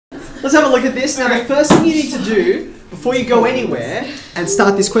let's have a look at this. Now, the first thing you need to do before you go anywhere and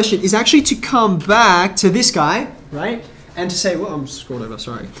start this question is actually to come back to this guy, right? And to say, well, I'm scrolled over,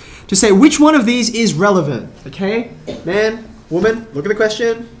 sorry. To say which one of these is relevant, okay? Man, woman, look at the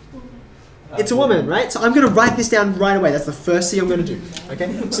question. It's a woman, right? So I'm going to write this down right away. That's the first thing I'm going to do,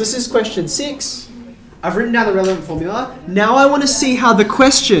 okay? So this is question 6. I've written down the relevant formula. Now I want to see how the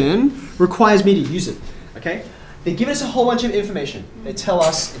question requires me to use it, okay? They give us a whole bunch of information. They tell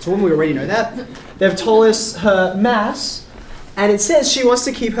us, it's a woman, we already know that. They've told us her mass, and it says she wants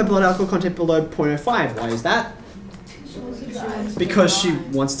to keep her blood alcohol content below 0.05. Why is that? Because she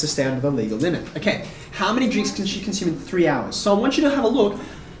wants to stay under the legal limit. Okay, how many drinks can she consume in 3 hours? So I want you to have a look.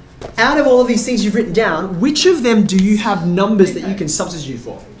 Out of all of these things you've written down, which of them do you have numbers that you can substitute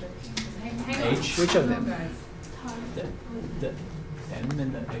for? H. Which of them? The M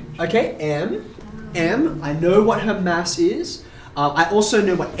and the H. Okay, M. I know what her mass is. I also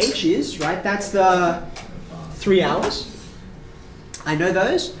know what H is, right? That's the 3 hours. I know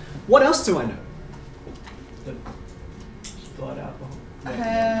those. What else do I know? The blood alcohol.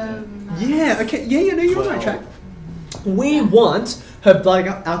 Yeah, okay. Yeah, no, you're on the right track. We want her blood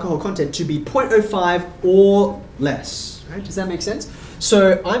alcohol content to be 0.05 or less. Right? Does that make sense?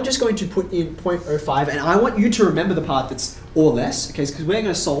 So I'm just going to put in 0.05, and I want you to remember the part that's or less, okay? Because we're going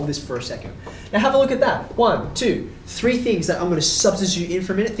to solve this for a second. Now have a look at that. 1, 2, 3 things that I'm going to substitute in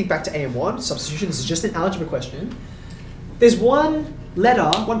for a minute. Think back to AM1. Substitution. This is just an algebra question. There's one letter,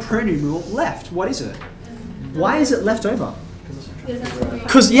 one pronumeral left. What is it? Why is it left over?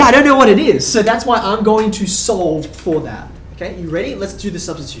 Because, yeah, I don't know what it is. So that's why I'm going to solve for that. Okay, you ready? Let's do the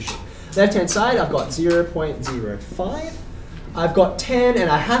substitution. Left-hand side, I've got 0.05. I've got 10, and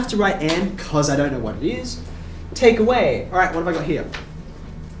I have to write n because I don't know what it is. Take away. All right, what have I got here?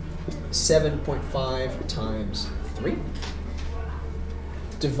 7.5 times 3.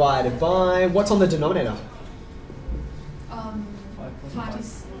 Divided by, what's on the denominator?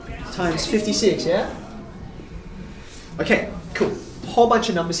 Times 56, yeah? Okay, cool. Whole bunch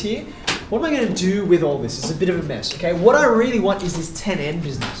of numbers here. What am I going to do with all this? It's a bit of a mess, okay? What I really want is this 10n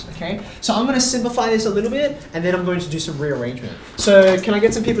business, okay? So I'm going to simplify this a little bit, and then I'm going to do some rearrangement. So can I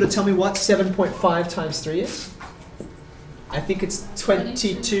get some people to tell me what 7.5 times 3 is? I think it's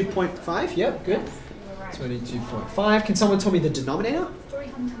 22.5. Yep, good. 22.5. Can someone tell me the denominator?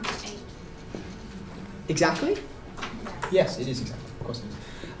 308. Exactly? Yes, it is exactly. Of course it is.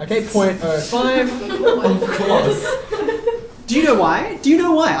 Okay, 0.05. Of course. Do you know why? Do you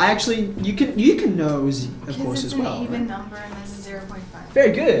know why? I actually, you can know of course as well. It's an even right? number and there's a 0.5.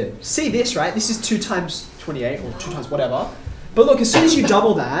 Very good. See this, right? This is 2 times 28 or 2 times whatever. But look, as soon as you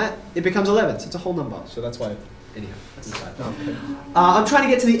double that, it becomes 11. So it's a whole number. So that's why, anyhow, that's inside. I'm trying to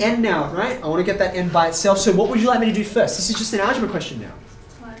get to the n now, right? I want to get that n by itself. So what would you like me to do first? This is just an algebra question now.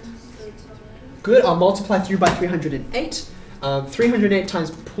 Good. I'll multiply through by 308. 308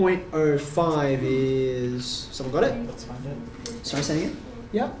 times 0.05 is... Someone got it? Let's find it. Sorry, say it again?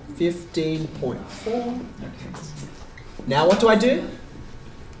 Yep. 15.4. Okay. Now what do I do?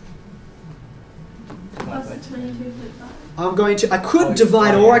 I'm going to... I could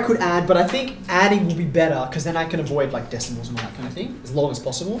divide or I could add, but I think adding will be better because then I can avoid like decimals and all that kind of thing as long as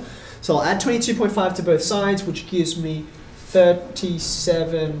possible. So I'll add 22.5 to both sides, which gives me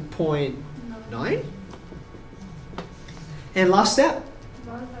 37.9. And last step,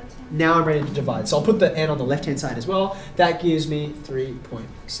 now I'm ready to divide. So I'll put the n on the left-hand side as well. That gives me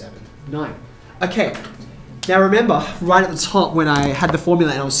 3.79. Okay, now remember, right at the top when I had the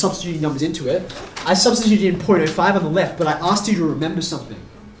formula and I was substituting numbers into it, I substituted in 0.05 on the left, but I asked you to remember something.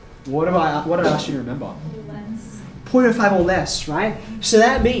 What did I ask you to remember? 0.05 or less, right? So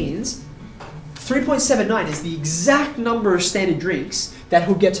that means 3.79 is the exact number of standard drinks that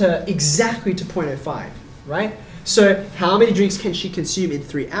will get her exactly to 0.05, right? So how many drinks can she consume in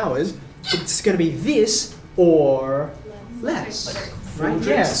 3 hours? It's going to be this or less, right?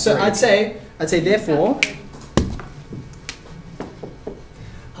 Yeah. So I'd say therefore,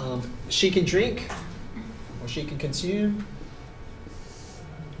 she can drink or she can consume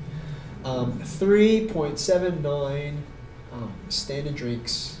 3.79 standard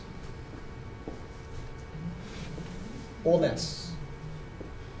drinks or less.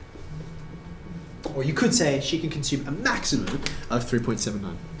 Or you could say she can consume a maximum of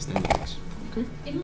 3.79 standard drinks. Okay.